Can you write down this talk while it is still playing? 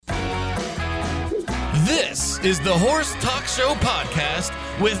This is the Horse Talk Show podcast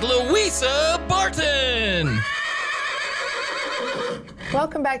with Louisa Barton.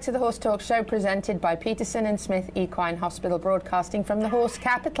 Welcome back to the Horse Talk Show, presented by Peterson and Smith Equine Hospital, broadcasting from the Horse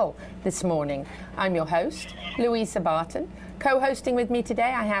Capital this morning. I'm your host, Louisa Barton. Co-hosting with me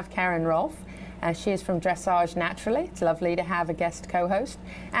today, I have Karen Rolfe. She is from Dressage Naturally. It's lovely to have a guest co-host.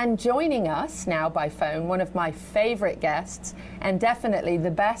 And joining us now by phone, one of my favorite guests, and definitely the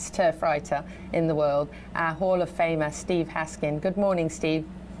best turf writer in the world, our Hall of Famer, Steve Haskin. Good morning, Steve.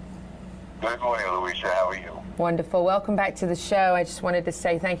 Good morning, Louisa. How are you? Wonderful. Welcome back to the show. I just wanted to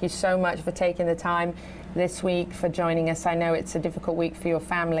say thank you so much for taking the time this week, for joining us. I know it's a difficult week for your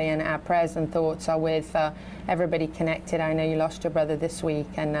family, and our prayers and thoughts are with everybody connected. I know you lost your brother this week,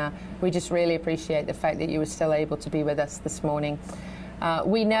 and we just really appreciate the fact that you were still able to be with us this morning.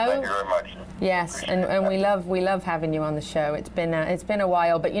 We know. Thank you very much. Yes, and we love having you on the show. It's been a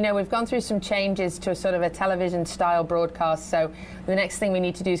while, but you know, we've gone through some changes to a sort of a television style broadcast. So the next thing we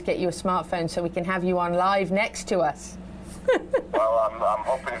need to do is get you a smartphone so we can have you on live next to us. Well, I'm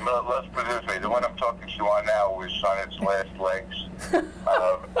hoping. Let's put it this way: the one I'm talking to you on now is on its last legs.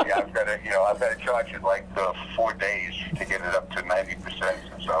 Yeah, I've got to charge it like 4 days to get it up to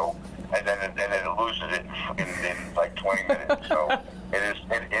 90% or so, and then it loses it in like 20 minutes. So it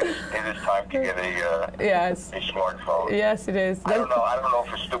is time to get a smartphone. Yes, it is. I don't know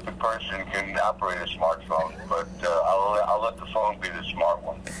if a stupid person can operate a smartphone, but I'll let the phone be the smart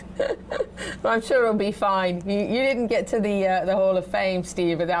one. Well, I'm sure it'll be fine. You didn't get to the Hall of Fame,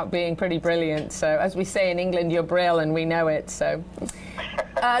 Steve, without being pretty brilliant. So, as we say in England, you're brill, and we know it. So,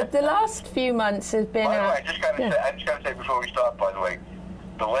 the last few months has been. By the way, I just got to say before we start. By the way,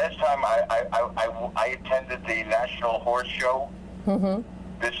 the last time I attended the National Horse Show. Mm-hmm.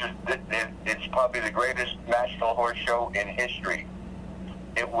 It's probably the greatest national horse show in history.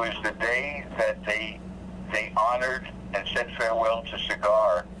 It was the day that they honored and said farewell to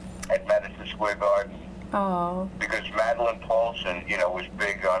Cigar at Madison Square Garden. Oh. Because Madeline Paulson, was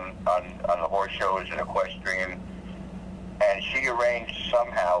big on the horse show as an equestrian, and she arranged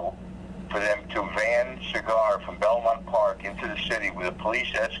somehow for them to van Cigar from Belmont Park into the city with a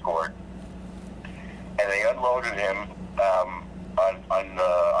police escort, and they unloaded him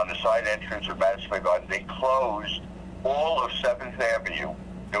on the side entrance of Madison Square Garden. They closed all of 7th Avenue.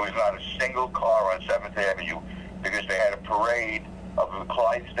 There was not a single car on 7th Avenue because they had a parade of the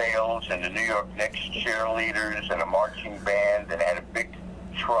Clydesdales and the New York Knicks cheerleaders and a marching band, and had a big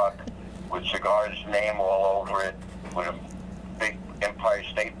truck with Cigar's name all over it, with a big Empire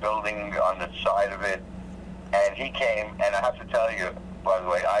State Building on the side of it. And he came, and I have to tell you, by the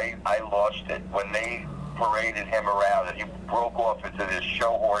way, I lost it when they paraded him around, and he broke off into this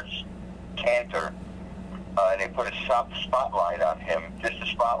show horse canter, and they put a spotlight on him, just a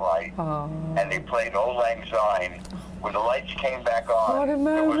spotlight, and they played Old Lang Syne. When the lights came back on,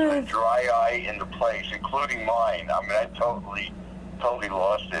 there was a dry eye in the place, including mine. I mean, I totally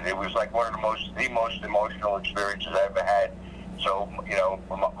lost it. It was like one of the most emotional experiences I ever had. So,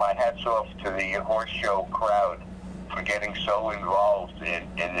 my hat's off to the horse show crowd for getting so involved in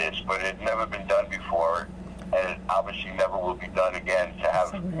this, but it had never been done before, and it obviously never will be done again, to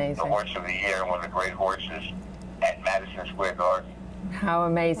have the Horse of the Year, one of the great horses, at Madison Square Garden. How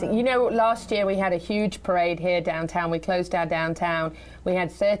amazing. Last year we had a huge parade here downtown. We closed our downtown. We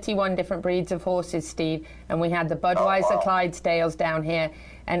had 31 different breeds of horses, Steve, and we had the Budweiser Clydesdales down here,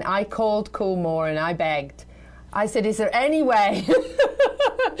 and I called Coolmore and I begged. I said, is there any way,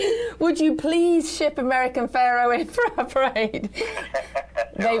 would you please ship American Pharaoh in for our parade?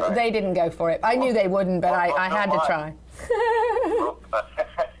 They didn't go for it. I knew they wouldn't, but I had to try.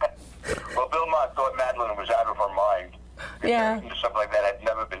 Well, Bill Mott thought Madeline was out of her mind. Yeah. Something like that had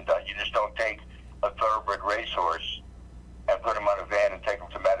never been done. You just don't take a thoroughbred racehorse and put him on a van and take him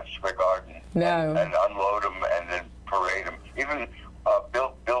to Madison Square Garden. No. And unload him and then parade him. Even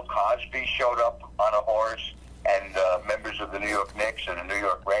Bill Cosby showed up on a horse, and members of the New York Knicks and the New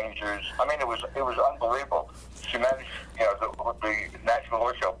York Rangers. I mean, it was unbelievable. She managed, the National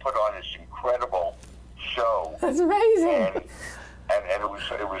Horse Show put on this incredible show. That's amazing. And it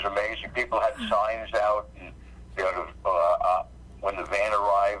was amazing. People had signs out, and when the van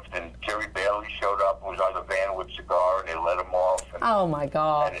arrived, and Jerry Bailey showed up, and was on the van with Cigar, and they let him off. And, oh my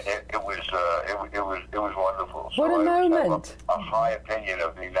God! And it was wonderful. What so a moment! A high opinion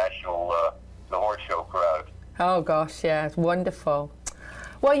of the the horse show crowd. Oh gosh, yeah, it's wonderful.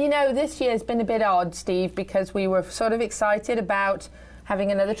 Well, this year's been a bit odd, Steve, because we were sort of excited about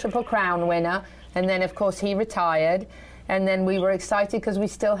having another Triple Crown winner, and then of course he retired. And then we were excited because we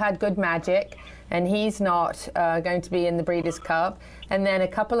still had Good Magic, and he's not going to be in the Breeders' Cup. And then a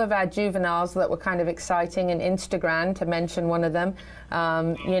couple of our juveniles that were kind of exciting in Instagram, to mention one of them,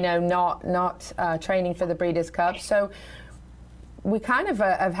 not training for the Breeders' Cup. So we kind of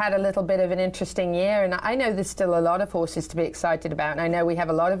have had a little bit of an interesting year, and I know there's still a lot of horses to be excited about, and I know we have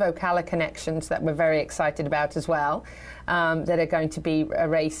a lot of Ocala connections that we're very excited about as well, that are going to be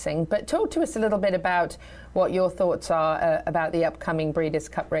racing. But talk to us a little bit about what your thoughts are about the upcoming Breeders'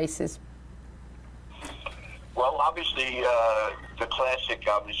 Cup races. Well, obviously, the Classic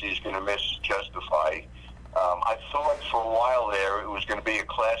obviously is going to miss Justify. I thought for a while there it was going to be a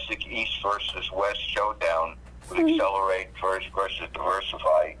Classic East versus West showdown with Accelerate versus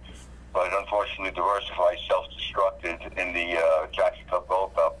Diversify. But unfortunately, Diversify self-destructed in the Jockey Club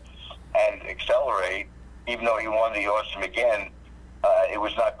Gold Cup. And Accelerate, even though he won the Awesome again, it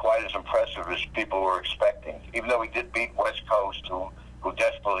was not quite as impressive as people were expecting. Even though he did beat West Coast, who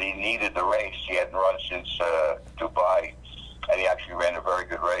desperately needed the race. He hadn't run since Dubai, and he actually ran a very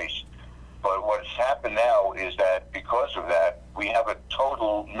good race. But what's happened now is that because of that, we have a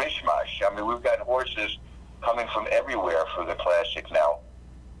total mishmash. I mean, we've got horses coming from everywhere for the Classic now.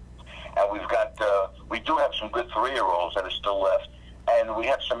 And we do have some good 3-year-olds that are still left. And we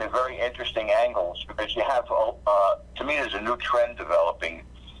have some very interesting angles, because you have, to me, there's a new trend developing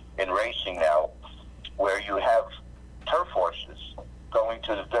in racing now, where you have turf horses going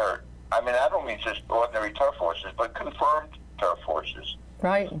to the dirt. I mean, I don't mean just ordinary turf horses, but confirmed turf horses.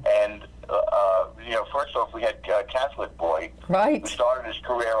 Right. And, first off, we had Catholic Boy, right, who started his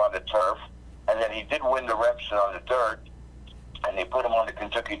career on the turf, and then he did win the Remsen on the dirt, and they put him on the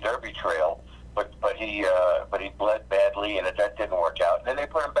Kentucky Derby trail, but he bled badly, and that didn't work out. And then they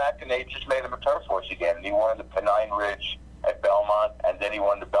put him back, and they just made him a turf horse again, and he won the Pennine Ridge at Belmont, and then he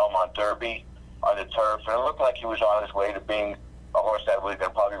won the Belmont Derby on the turf, and it looked like he was on his way to being a horse that was going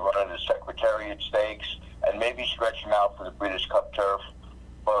to probably run in the Secretariat Stakes and maybe stretch him out for the Breeders' Cup turf.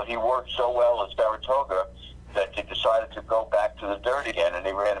 Well, he worked so well at Saratoga that they decided to go back to the dirt again, and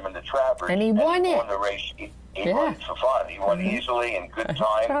they ran him in the Travers. And he won it. He won the race. He won for fun. He won easily in good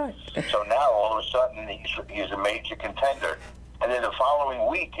time. Right. So now, all of a sudden, he's a major contender. And then the following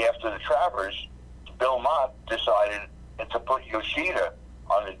week, after the Travers, Bill Mott decided to put Yoshida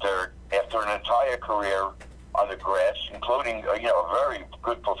on the dirt after an entire career on the grass, including a very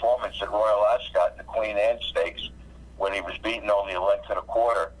good performance at Royal Ascot in the Queen Anne Stakes, when he was beaten only a length and a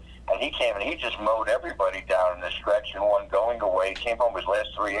quarter. And he came and he just mowed everybody down in the stretch and won going away. He came home his last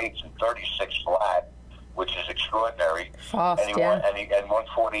 3/8 and 36 flat, which is extraordinary. Fast, and he won, and won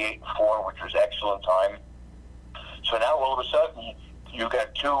 48-4, which was excellent time. So now all of a sudden you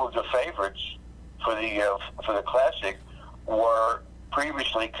got two of the favorites for the Classic were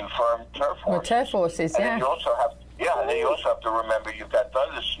previously confirmed turf horses. Well, turf horses, and then you also have and then you also have to remember you've got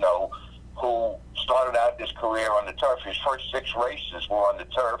Thunder Snow, who started out his career on the turf. His first 6 races were on the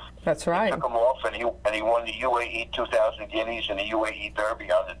turf. That's right. They took him off, and he won the UAE 2000 Guineas and the UAE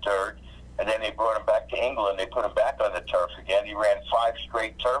Derby on the dirt. And then they brought him back to England. They put him back on the turf again. He ran 5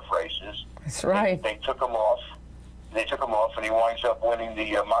 straight turf races. That's right. They took him off. They took him off, and he winds up winning the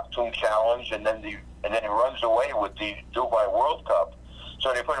Maktoum Challenge, and then he runs away with the Dubai World Cup.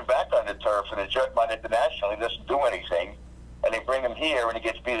 So they put him back on the turf, and the Juddmonte International, he doesn't do anything. And they bring him here, and he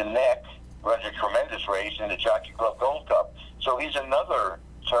gets beat in neck, runs a tremendous race in the Jockey Club Gold Cup. So he's another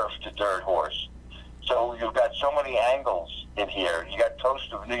turf-to-dirt horse. So you've got so many angles in here. You got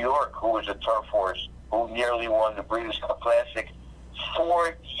Toast of New York, who was a turf horse, who nearly won the Breeders' Cup Classic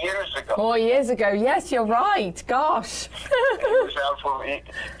 4 years ago. 4 years ago, yes, you're right. Gosh. he was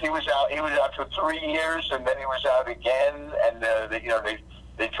out for 3 years, and then he was out again, and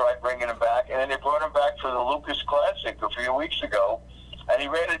they tried bringing him back, and then they brought him back for the Lucas Classic a few weeks ago, and he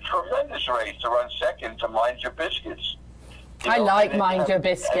ran a tremendous race to run second to Mind Your Biscuits. I like Mind Your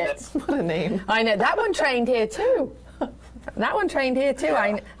Biscuits. What a name. I know. That one trained here too. That one trained here too.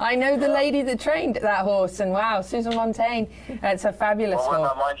 I know the lady that trained that horse, and wow, Susan Montaigne. It's a fabulous horse. What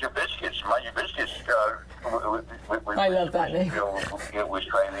about Mind Your Biscuits? Mind Your Biscuits. I love that name. Was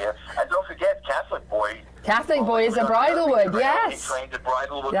trained there. And don't forget, Catholic Boy. Catholic Boy is a Bridlewood, yes. He trained at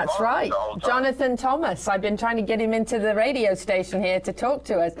Bridlewood. That's right. Jonathan Thomas. I've been trying to get him into the radio station here to talk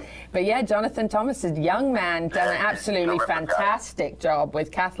to us. But yeah, Jonathan Thomas is a young man, done an absolutely fantastic job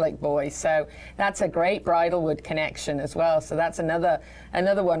with Catholic Boy. So that's a great Bridlewood connection as well. So that's another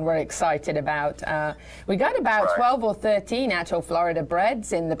one we're excited about. We got about 12 or 13 actual Florida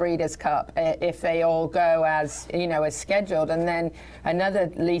breds in the Breeders' Cup if they all go as scheduled, and then another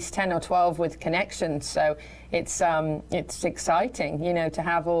at least 10 or 12 with connections. So it's exciting, to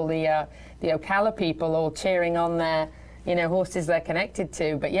have all the Ocala people all cheering on their horses they're connected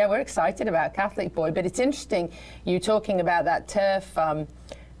to. But yeah, we're excited about Catholic Boy. But it's interesting you talking about that turf,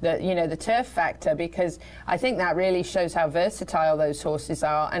 the turf factor, because I think that really shows how versatile those horses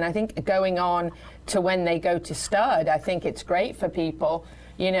are. And I think going on to when they go to stud, I think it's great for people,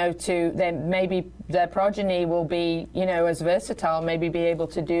 to then maybe their progeny will be, as versatile, maybe be able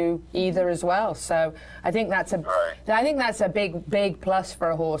to do either as well. So I think that's a big plus for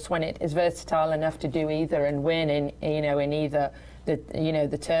a horse when it is versatile enough to do either and win in either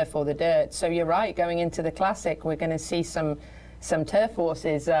the turf or the dirt. So you're right, going into the Classic, we're going to see some turf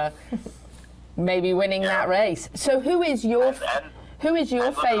horses maybe winning that race. So who is your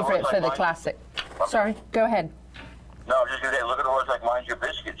favorite for the Classic? Sorry, go ahead. No, I'm just going to say, look at a horse like Mind Your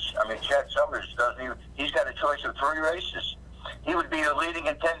Biscuits. I mean, Chad Summers he's got a choice of 3 races. He would be a leading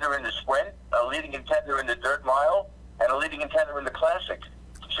contender in the sprint, a leading contender in the dirt mile, and a leading contender in the Classic.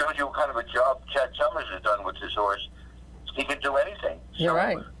 Shows you what kind of a job Chad Summers has done with this horse. He can do anything. You're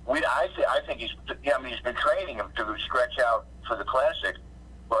right. I think he's been training him to stretch out for the Classic,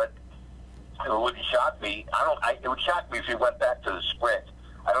 but it wouldn't shock me. It would shock me if he went back to the sprint.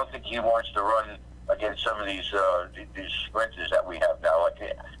 I don't think he wants to run against some of these sprinters that we have now. Like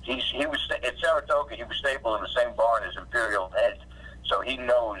he was at Saratoga, he was stable in the same barn as Imperial Head, so he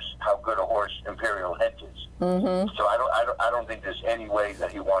knows how good a horse Imperial Head is. Mm-hmm. So I don't think there's any way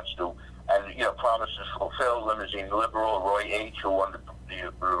that he wants to. And promises fulfilled. Limousine Liberal, Roy H., who won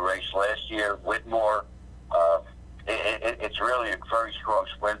the race last year, Whitmore. It's really a very strong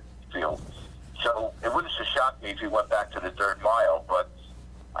sprint field. So it wouldn't shock me if he went back to the dirt mile, but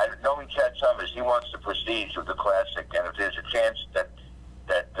knowing Chad Summers, he wants the prestige of the Classic, and if there's a chance that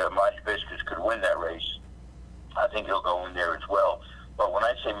Mind Your Biscuits could win that race, I think he'll go in there as well. But when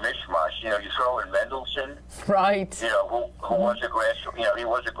I say mishmash, you throw in Mendelssohn, right? Who was a grass, he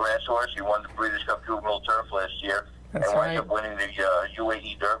was a grass horse. He won the Breeders' Cup Juvenile Turf last year, and wound up winning the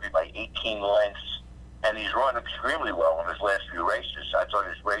UAE Derby by 18 lengths. And he's run extremely well in his last few races. I thought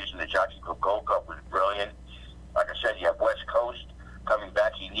his race in the Jockey Club Gold Cup was brilliant. Like I said, you have West Coast coming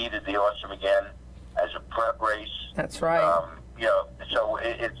back. He needed the Awesome again as a prep race. That's right. So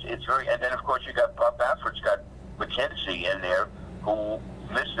it's very. And then of course you got Bob Baffert's got McKenzie in there, who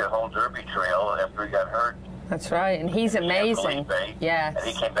missed the whole Derby trail after he got hurt. That's right, and he's amazing. Yes. And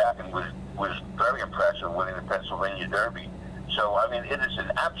he came back and was very impressive winning the Pennsylvania Derby. So, I mean, it is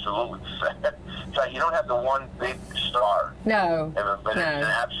an absolutely so you don't have the one big star. No. But it's an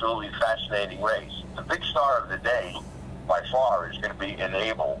absolutely fascinating race. The big star of the day, by far, is going to be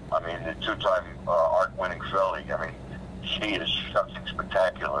Enable. I mean, the 2-time art-winning filly. I mean, she is something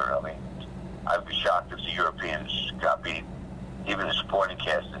spectacular. I mean, I'd be shocked if the Europeans got beat. Even the supporting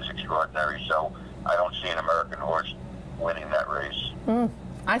cast is extraordinary. So I don't see an American horse winning that race.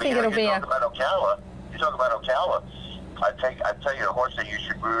 I think it'll be You talk about Ocala. I tell you, a horse that you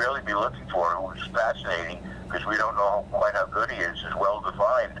should really be looking for, who's fascinating, because we don't know quite how good he is well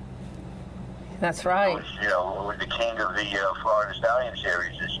defined. That's right. Was the king of the Florida Stallion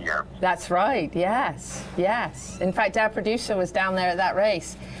Series this year. That's right. Yes. In fact, our producer was down there at that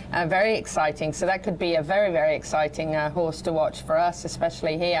race. Very exciting. So that could be a very, very exciting horse to watch for us,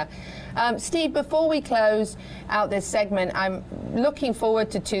 especially here. Steve, before we close out this segment, I'm looking forward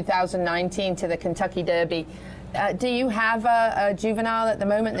to 2019, to the Kentucky Derby. Do you have a juvenile at the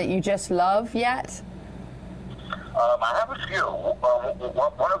moment that you just love yet? I have a few.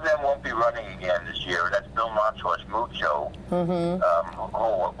 One of them won't be running again this year. That's Bill Mott's horse, Mucho, who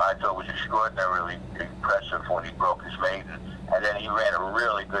I thought was extraordinarily impressive when he broke his maiden. And then he ran a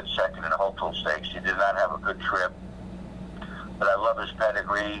really good second in Hopeful Stakes. He did not have a good trip. But I love his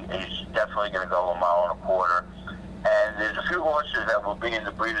pedigree. He's definitely going to go 1.25 miles. And there's a few horses that will be in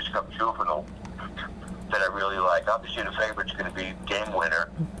the Breeders' Cup Juvenile that I really like. Obviously, the favorite's going to be Game Winner.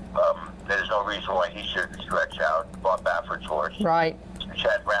 There's no reason why he shouldn't stretch out. Bob Baffert's horse. Right.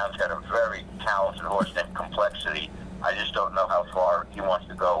 Chad Brown's got a very talented horse named Complexity. I just don't know how far he wants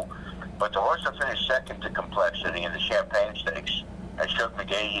to go. But the horse that finished second to Complexity in the Champagne Stakes, that Shug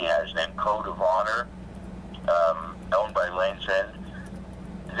McGahee has, named Code of Honor, owned by Lane's End.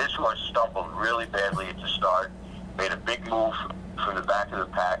 This horse stumbled really badly at the start, made a big move from the back of the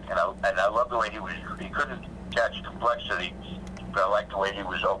pack, and I love the way he couldn't catch Complexity, but I like the way he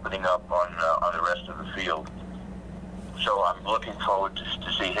was opening up on the rest of the field. So I'm looking forward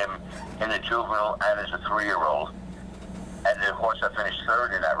to see him in the juvenile and as a 3-year-old. And the horse that finished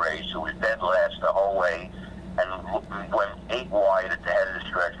third in that race, who was dead last the whole way, and went 8 wide at the head of the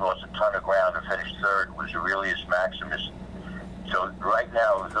stretch, lost a ton of ground, and finished third, was Aurelius Maximus. So right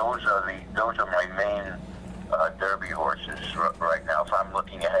now, those are my main Derby horses right now. If I'm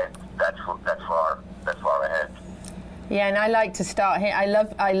looking ahead, that's far ahead. Yeah, and I like to start here. I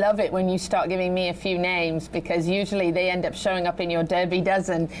love it when you start giving me a few names, because usually they end up showing up in your Derby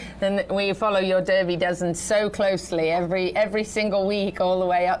Dozen. Then we follow your Derby Dozen so closely every single week, all the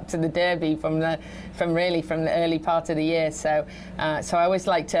way up to the Derby from the early part of the year. So I always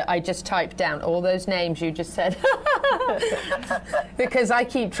like to. I just type down all those names you just said because I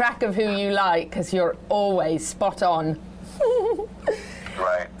keep track of who you like, because you're always spot on.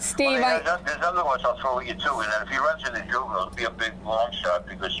 Right. Steve, there's other ones I'll throw at you too, and then if he runs into Juvenile, it'll be a big long shot,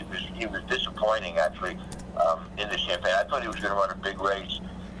 because he was disappointing actually in the Champagne. I thought he was going to run a big race,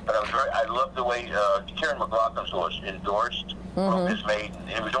 but I loved the way Kieran McLaughlin's horse endorsed from his maiden.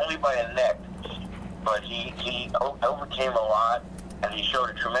 It was only by a neck, but he overcame a lot, and he showed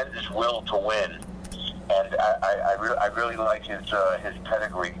a tremendous will to win. And I really like his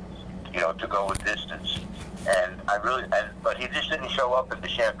pedigree, to go with distance. But he just didn't show up at the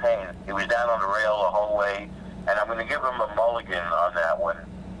Champagne. He was down on the rail the whole way, and I'm going to give him a mulligan on that one.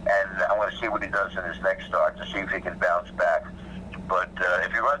 And I want to see what he does in his next start to see if he can bounce back. But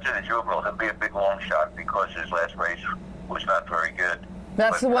if he runs in the Juvenile, he'll be a big long shot, because his last race was not very good.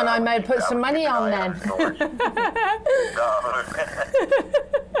 That's the one I might put some money on then.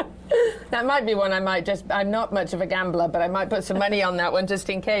 That might be one I'm not much of a gambler, but I might put some money on that one just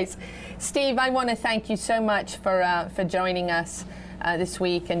in case. Steve, I want to thank you so much for joining us this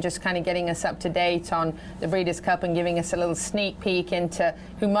week, and just kind of getting us up to date on the Breeders' Cup, and giving us a little sneak peek into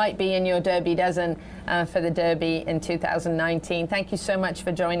who might be in your Derby Dozen for the Derby in 2019. Thank you so much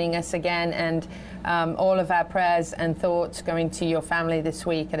for joining us again, and all of our prayers and thoughts going to your family this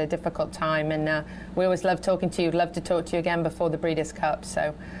week at a difficult time. And we always love talking to you. We'd love to talk to you again before the Breeders' Cup.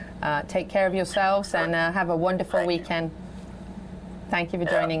 So take care of yourselves, and have a wonderful weekend. Thank you for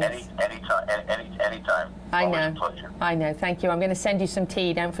joining us. Anytime. I Always know. a pleasure. I know. Thank you. I'm going to send you some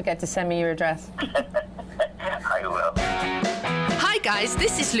tea. Don't forget to send me your address. I will. Hi guys,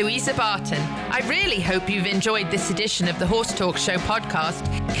 this is Louisa Barton. I really hope you've enjoyed this edition of the Horse Talk Show podcast.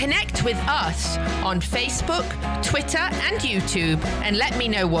 Connect with us on Facebook, Twitter and YouTube, and let me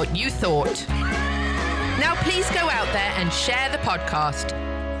know what you thought. Now please go out there and share the podcast.